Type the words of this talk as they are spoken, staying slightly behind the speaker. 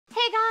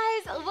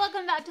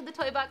Welcome back to the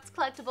Toy Box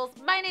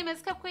Collectibles. My name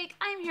is Cupquake.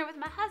 I'm here with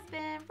my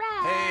husband,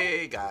 Red.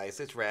 Hey guys,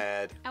 it's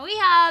Red. And we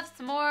have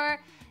some more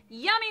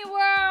Yummy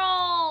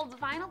World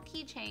vinyl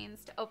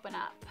keychains to open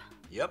up.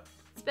 Yep.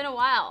 It's been a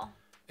while.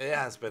 It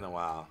has been a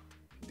while.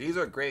 These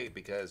are great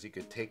because you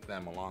could take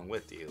them along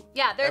with you.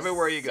 Yeah, they're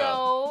everywhere you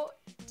go.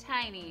 So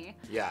tiny.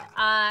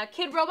 Yeah.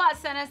 Kid Robot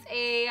sent us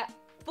a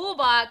full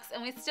box,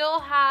 and we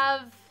still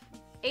have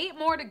 8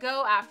 more to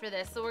go after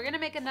this. So we're gonna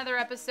make another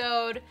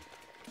episode.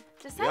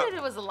 Decided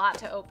it was a lot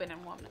to open in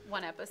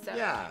one episode.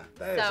 Yeah,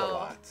 that is a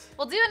lot.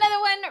 We'll do another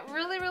one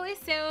really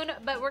soon,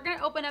 but we're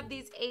gonna open up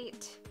these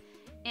 8.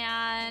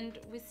 And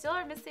we still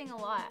are missing a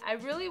lot. I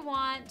really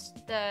want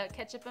the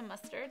ketchup and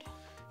mustard.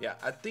 Yeah,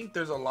 I think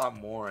there's a lot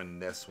more in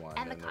this one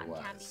and than the there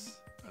cotton was.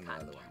 candy.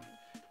 Another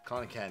one.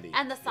 Cotton candy.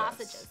 And the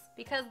sausages. Yes.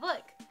 Because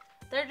look,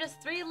 they're just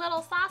 3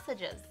 little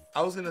sausages.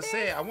 I was gonna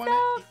say, I want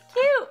so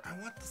cute.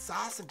 I want the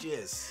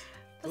sausages.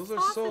 The Those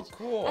are so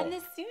cool. And the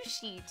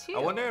sushi too. I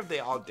wonder if they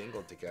all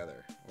dingle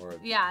together. Or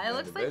yeah, it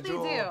looks like they do.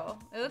 individual.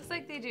 It looks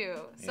like they do.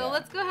 So Yeah.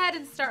 let's go ahead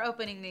and start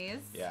opening these.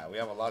 Yeah, we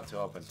have a lot to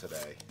open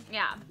today.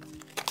 Yeah.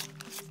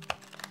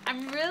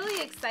 I'm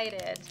really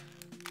excited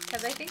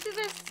because I think these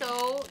are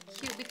so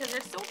cute because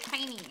they're so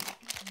tiny.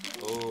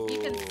 Ooh. You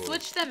can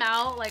switch them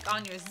out like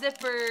on your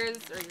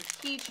zippers or your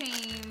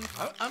keychains.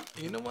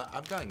 You know what?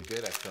 I've gotten good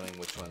at feeling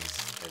which ones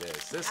it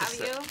is.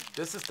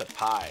 This is the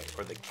pie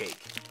or the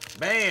cake.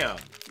 Bam!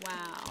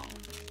 Wow.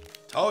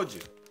 Told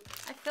you.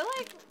 I feel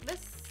like this.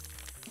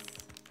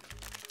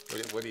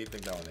 What do you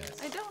think that one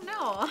is? I don't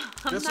know.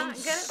 I'm this not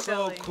one's good at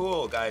so feeling.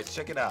 cool, guys.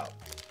 Check it out.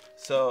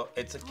 So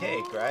it's a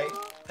cake, right?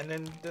 And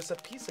then there's a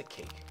piece of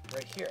cake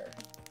right here.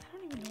 I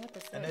don't even know what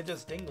this And is. it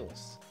just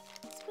dingles.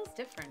 This feels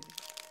different.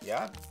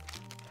 Yeah?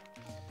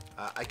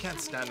 I can't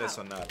stand this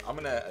one up. I'm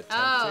gonna attempt to.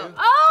 Oh, look what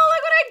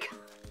I got.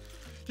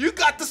 You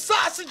got the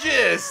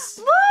sausages!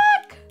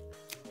 Look!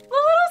 The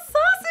little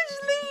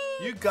sausage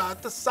leaf! You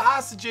got the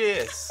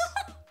sausages!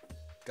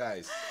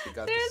 Guys, you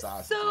got the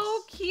sausages. They're so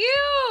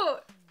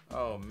cute!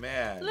 Oh,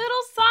 man.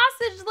 Little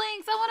sausage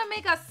links. I want to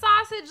make a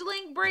sausage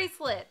link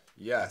bracelet.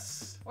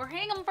 Yes. Or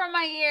hang them from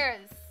my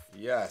ears.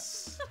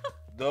 Yes.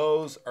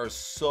 Those are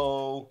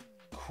so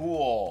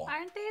cool.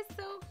 Aren't they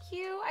so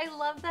cute? I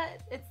love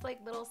that it's like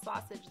little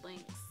sausage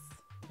links.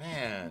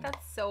 Man.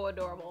 That's so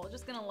adorable.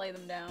 Just gonna lay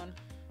them down.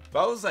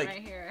 But I was like,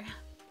 right here.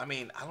 I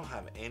mean, I don't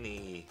have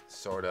any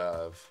sort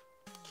of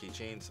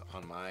keychains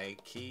on my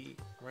key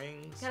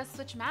rings. You gotta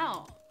switch them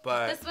out.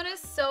 But this one is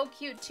so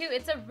cute too.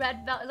 It's a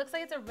red velvet. It looks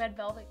like it's a red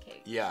velvet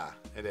cake. yeah,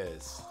 it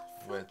is. So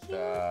with cute.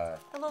 A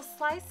little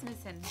slice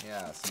missing.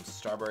 yeah, some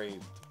strawberry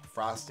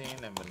frosting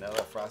and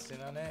vanilla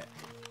frosting on it.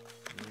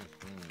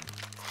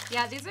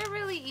 Yeah, these are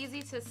really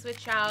easy to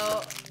switch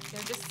out.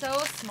 They're just so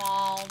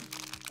small.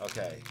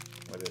 Okay,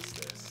 what is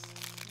this?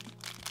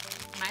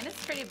 Mine is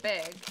pretty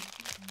big.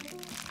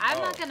 I'm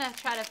not gonna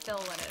try to fill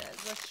what it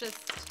is. Let's just.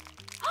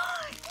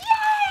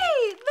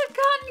 Yay! The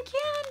cotton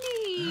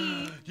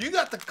candy. You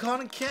got the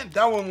cotton candy.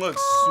 That one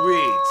looks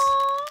sweet.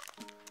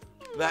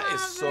 That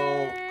is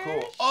so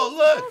cool. Oh,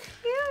 look! So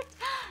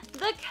cute.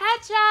 The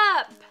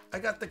ketchup. I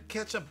got the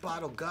ketchup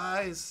bottle,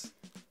 guys.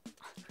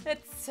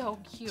 It's so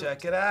cute.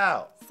 Check it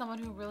out. Someone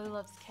who really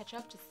loves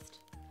ketchup, just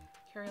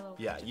carry a little.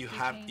 Yeah, ketchup you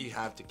keychain.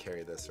 have to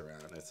carry this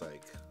around. It's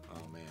like,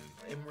 oh man,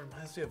 it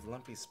reminds me of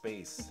Lumpy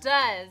Space. It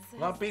does.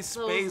 Lumpy Those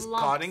Space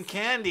lumps. cotton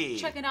candy.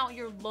 Checking out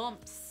your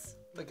lumps.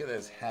 Look at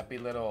this happy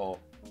little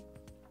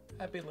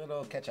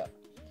ketchup.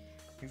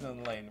 He's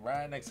laying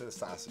right next to the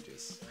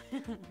sausages.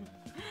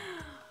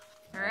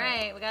 All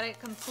right, we gotta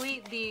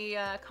complete the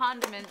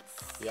condiments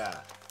Yeah.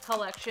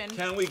 collection.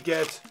 Can we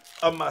get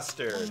a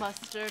mustard?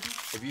 Mustard.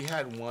 If you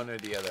had one or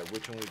the other,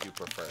 which one would you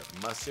prefer?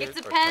 Mustard It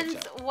or depends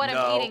ketchup? what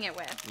No. I'm eating it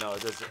with. No,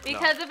 it doesn't.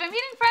 Because no. if I'm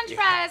eating French Yeah.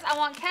 fries, I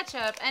want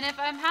ketchup, and if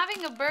I'm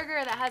having a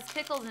burger that has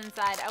pickles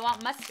inside, I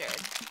want mustard.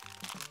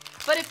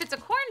 But if it's a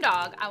corn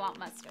dog, I want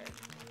mustard.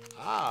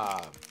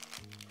 Ah.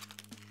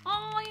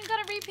 Oh, you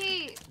gotta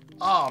repeat.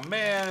 Oh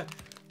man,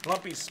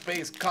 Lumpy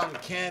Space cotton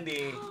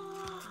candy.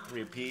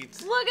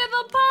 Repeat. Look at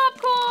the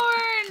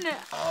popcorn.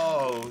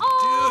 Oh,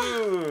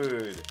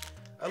 dude.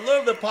 I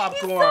love the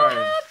popcorn. He's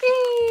so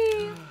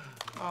happy.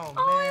 Oh,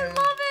 Oh, man.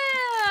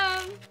 I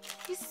love him.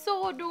 He's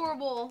so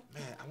adorable.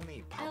 Man, I want to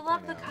eat I popcorn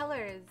love the now.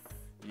 colors.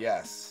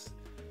 Yes.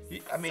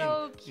 I mean,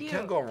 So you cute.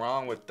 can't go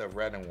wrong with the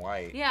red and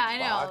white. Yeah, I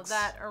know, box.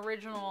 that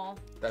original.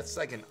 That's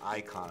like an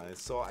icon.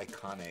 It's so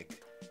iconic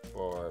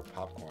for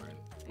popcorn.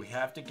 We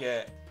have to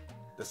get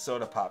the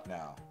soda pop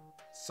now.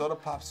 Soda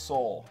pop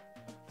soul.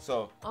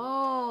 So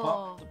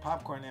Oh. the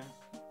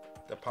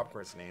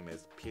popcorn's name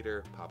is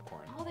Peter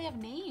Popcorn. Oh, they have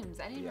names.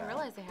 I didn't even Yeah.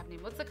 realize they have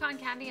names. What's the cotton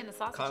candy and the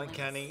sausage Cotton links?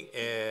 candy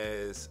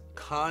is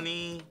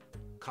Connie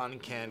Cotton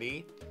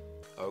Candy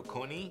or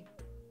Coney.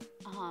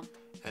 Uh-huh.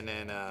 And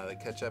then the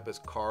ketchup is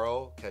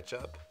Carl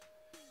ketchup.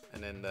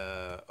 And then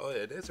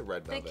it is a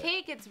red velvet. The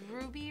cake, it's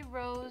ruby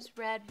rose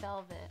red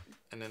velvet.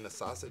 And then the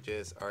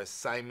sausages are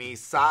Siamese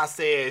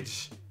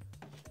sausage.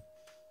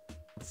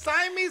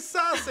 Siamese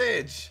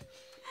sausage.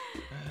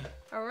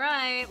 All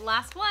right,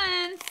 last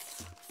ones.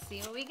 See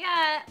what we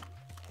get.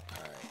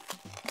 All right.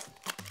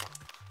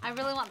 I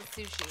really want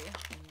the sushi.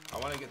 I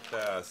want to get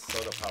the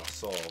soda pop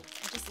soul.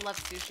 I just love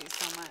sushi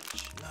so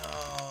much.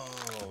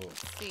 No.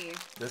 Let's see.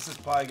 This is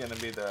probably going to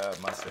be the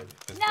mustard.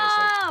 This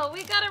No,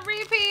 we got a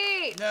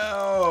repeat.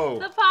 No.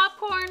 The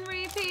popcorn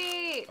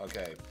repeat.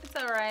 Okay. It's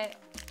all right.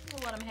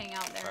 We'll let them hang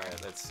out there. All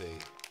right, let's see.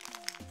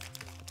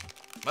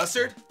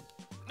 Mustard?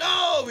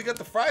 No, we got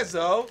the fries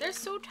though. They're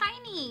so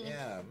tiny.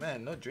 Yeah,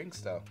 man, no drinks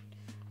though.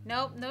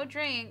 Nope, no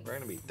drinks. We're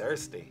gonna be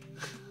thirsty.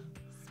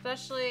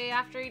 Especially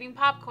after eating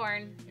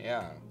popcorn.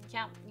 Yeah.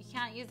 You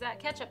can't use that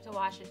ketchup to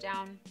wash it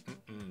down.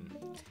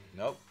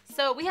 Nope.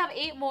 So we have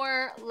 8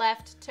 more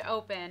left to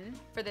open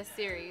for this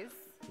series.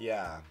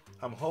 Yeah,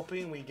 I'm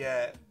hoping we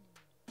get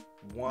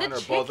one The or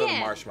chicken. both of the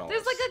marshmallows.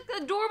 There's like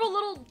an adorable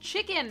little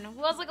chicken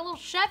who has like a little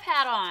chef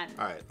hat on.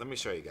 All right, let me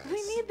show you guys.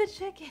 We need the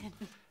chicken.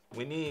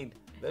 We need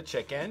the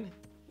chicken.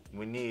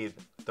 We need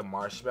the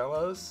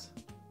marshmallows,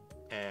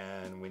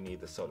 and we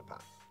need the soda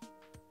pop.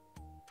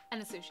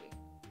 And the sushi.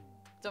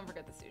 Don't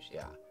forget the sushi.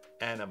 Yeah,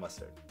 and a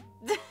mustard.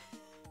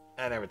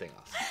 And everything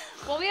else.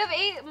 Well, we have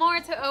 8 more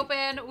to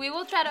open. We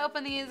will try to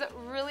open these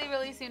really,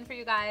 really soon for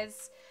you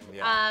guys.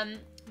 Yeah.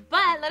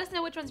 But let us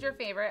know which one's your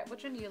favorite.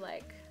 Which one do you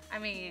like? I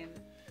mean,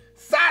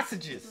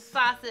 sausages.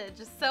 Sausage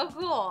is so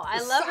cool. I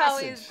The love how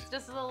sausage. he's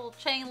just a little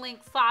chain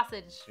link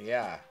sausage.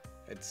 Yeah,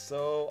 it's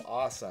so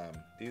awesome.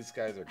 These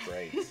guys are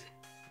great. Look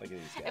at these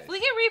guys. If we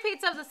get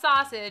repeats of the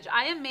sausage,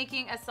 I am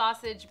making a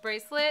sausage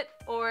bracelet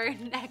or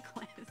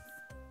necklace.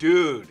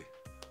 Dude.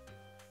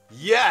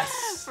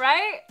 Yes.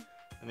 Right?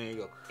 And then you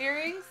go.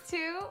 Earrings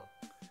too?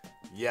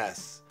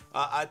 Yes.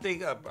 I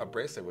think a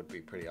bracelet would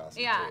be pretty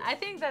awesome. Yeah, too. I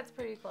think that's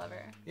pretty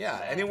clever. Yeah,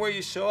 So- anywhere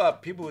you show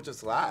up, people would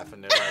just laugh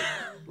and they're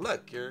like,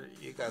 "Look,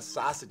 you got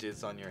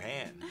sausages on your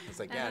hand." It's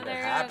like, And yeah, then they're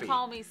they're happy. gonna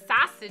call me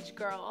sausage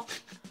girl.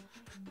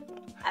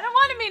 I don't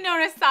want to be known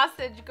as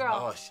sausage girl.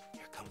 Oh,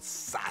 here comes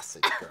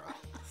sausage girl.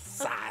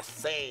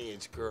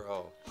 Sausage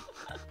girl.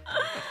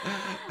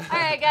 All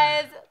right,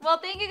 guys. Well,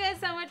 thank you guys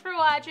so much for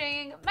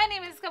watching. My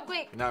name is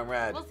Cupquake. And I'm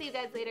Rad. We'll see you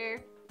guys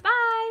later.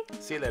 Bye.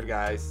 See you later,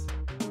 guys.